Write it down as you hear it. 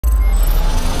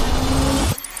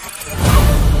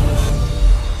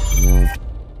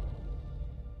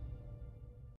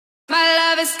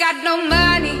no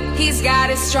money, he's got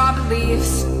his strong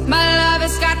beliefs. My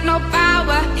lover's got no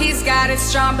power, he's got his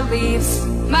strong beliefs.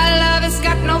 My lover's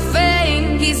got no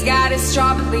fame, he's got his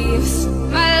strong beliefs.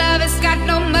 My lover's got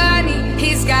no money,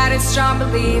 he's got his strong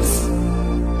beliefs.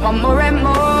 Want more and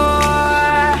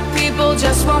more, people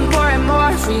just want more and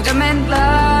more freedom and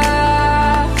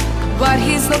love. What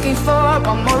he's looking for,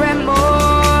 want more and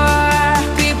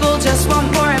more, people just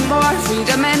want more and more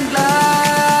freedom and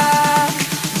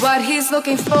love. What he's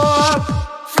looking for,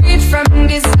 freed from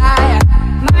desire,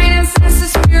 mind and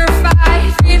senses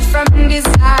purified, freed from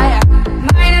desire,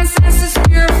 mind and senses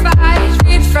purified,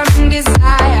 freed from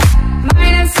desire,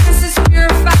 mind and senses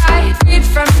purified, freed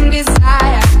from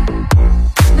desire.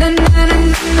 Na na na na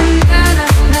na na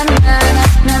na na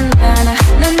na na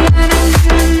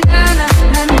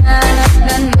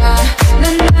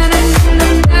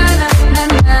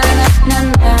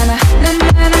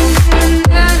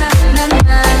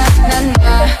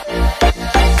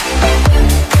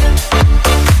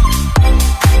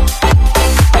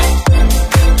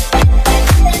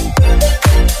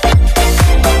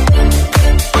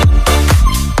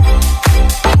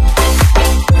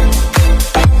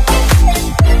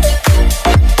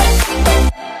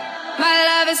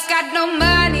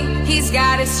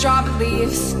strong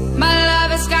beliefs. My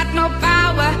lover's got no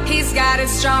power, he's got his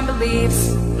strong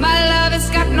beliefs. My lover's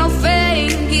got no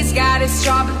fame, he's got his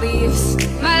strong beliefs.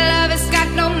 My lover's got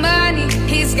no money,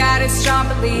 he's got his strong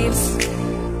beliefs.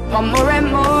 Want more and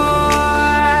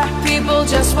more, people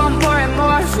just want more and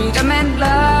more freedom and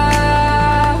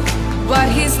love. What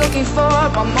he's looking for,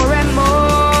 want more and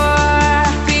more,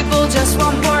 people just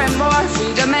want more and more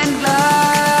freedom and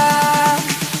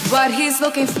love. What he's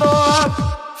looking for,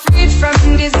 freed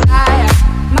from desire,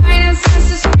 mind and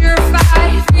senses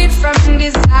purified, freed from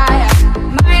desire,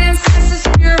 mind and senses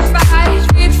purified,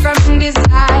 freed from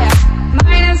desire,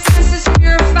 mind and senses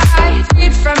purified,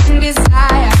 freed from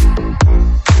desire.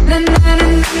 Na na na na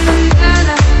na na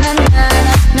na na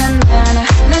na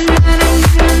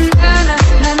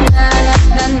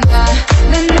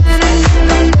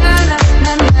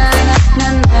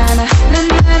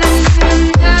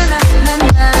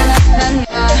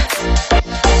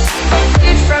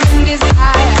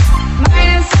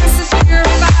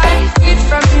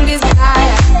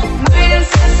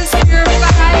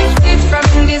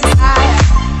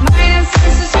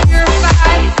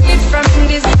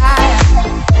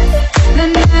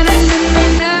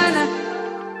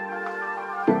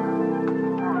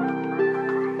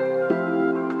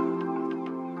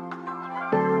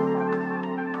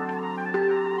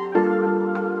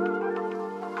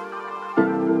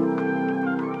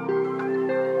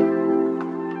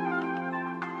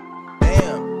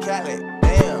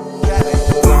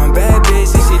One bad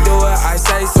bitch, and she do what I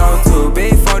say so. 2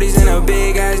 big 40s and a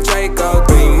big ass Draco.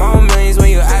 3 more millions when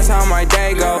you ask how my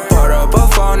day go. Poured up a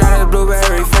phone, now the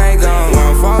blueberry fango.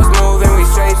 1 false move and we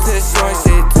straight to short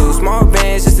shit. 2 small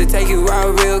bands just to take you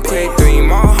out real quick. 3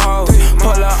 more hoes,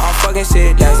 pull up on fucking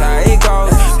shit, that's how it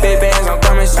goes. Big bands, I'm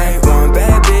coming straight. 1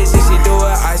 bad bitch, and she do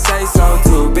what I say so.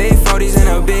 2 big 40s and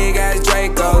a big ass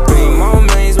Draco. 3 more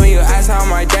millions when you ask how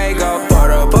my day go.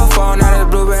 Poured up a phone, now the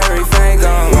blueberry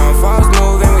fango. 1 false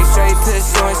move and we straight to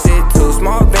short shit. 2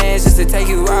 small bands just to take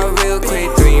you out real quick.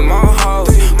 3 more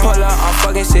hoes, pull up on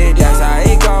fucking shit, that's how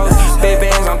it goes. Big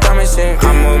bands, I'm coming shit.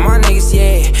 I'm with my niggas,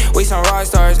 yeah. We some rock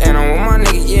stars, and I'm with my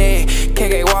niggas, yeah.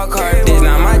 Can't get walk hard. This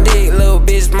not my dick, little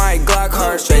bitch, my Glock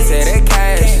hard. Straight to the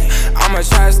cash. I'm a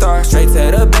trap star, straight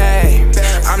to the bag.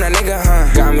 I'm that nigga,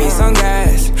 huh? Got me some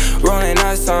gas, rolling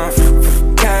up some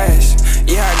cash.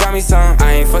 Yeah, I got me some.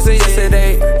 I ain't fussed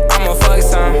yesterday, I'ma fuck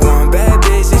some. 1 bad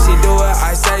bitch, and she do what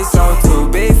I say so. 2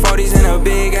 big 40s and a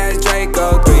big ass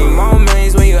Draco. 3 more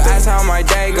millions when you ask how my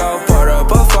day go. Poured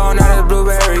up a phone, now the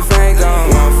blueberry fango.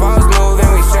 1 false move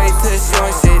and we straight to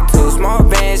short shit. 2 small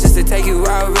bands just to take you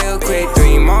out real quick.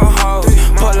 3 more hoes,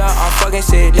 pull up on fucking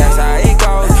shit, that's how it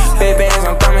goes. Big bands,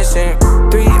 I'm coming shit.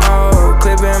 3-0,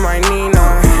 clipping my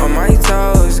Nina. On my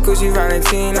toes, Gucci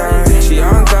Valentina. She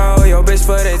on go, yo bitch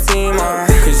for the team,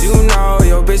 cause you know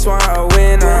your bitch want a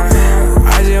winner.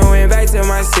 I just went back to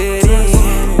my city,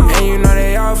 and you know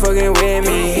they all fucking with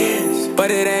me. But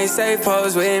it ain't safe,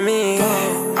 pose with me.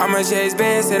 I'ma chase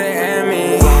bands to the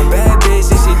enemy. 1 bad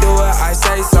bitch, and she do what I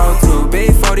say so. 2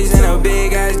 big 40s and a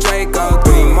big ass Draco.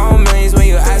 3 more millions when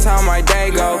you ask how my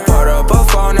day go. Poured up a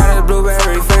phone, now the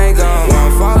blueberry fango.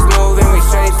 1 false move and we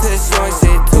straight to short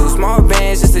shit. 2 small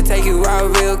bands just to take you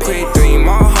out real quick. 3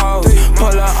 more hoes,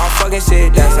 pull up on fucking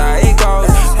shit, that's how it goes.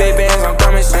 Big bands, I'm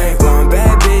coming straight. 1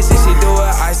 bad bitch, and she do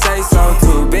what I say so.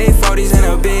 2 big 40s and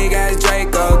a big ass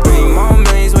Draco. 3 more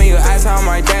millions when you ask how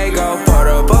my day go. Poured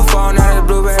up a phone, now the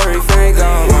blueberry fango.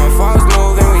 1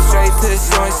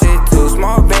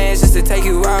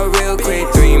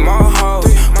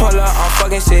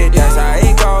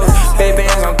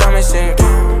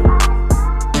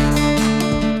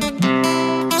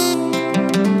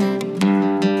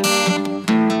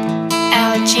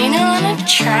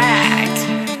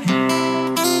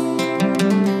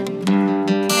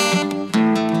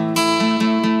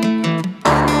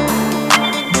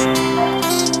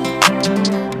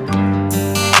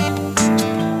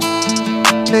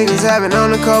 Just having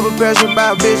undercover pressure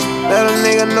by a bitch. Let a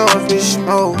nigga know if it's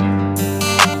smoke.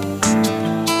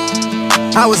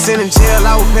 I was in jail,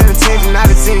 I was paying attention. I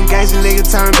done seen a gangsta nigga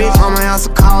turn bitch. On my house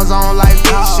of calls on like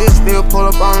bitch. Shit still pull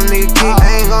up on a nigga kick.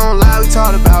 I ain't gon' lie, we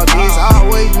talked about this. I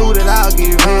always knew that I'll get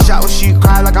rich. Shot when she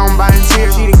cried like I'm buying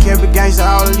tears. She done kept a gangsta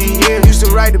all of these years. Used to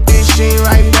write the bitch, she ain't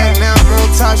write back. Now I'm on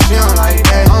top, she don't like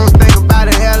that. I don't think about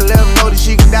it, had a left notice.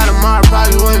 She can die tomorrow,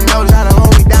 probably wouldn't notice. How to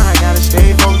hold me down, I gotta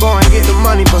stay low. Go and get the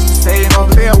money, but to stay low.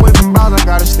 Stay away from balls, I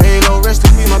gotta stay low. Rest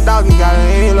in peace, my dog, he got a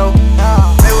halo.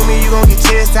 Play with me, you gon' get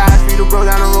chastised. Free the bro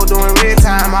down the road doing red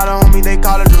time. All the homies, they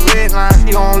call it the red line.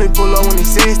 You gon' only pull up when it's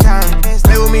 6 time.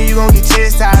 Play with me, you gon' get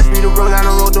chastised. Free the bro down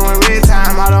the road doing red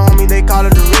time. All the homies, they call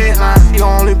it the red line. You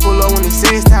gon' only pull up when it's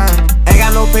 6 time. Ain't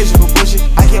got no patience for bullshit.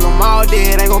 I kill them all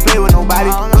dead, ain't gon' play with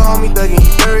nobody. Little homie thuggin', he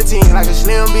 13, like a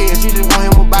slim bitch. She just want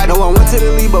him a body. No one went to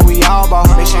the league, but we all ball.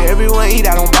 Make sure everyone eat,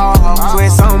 I don't ball. Swear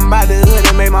something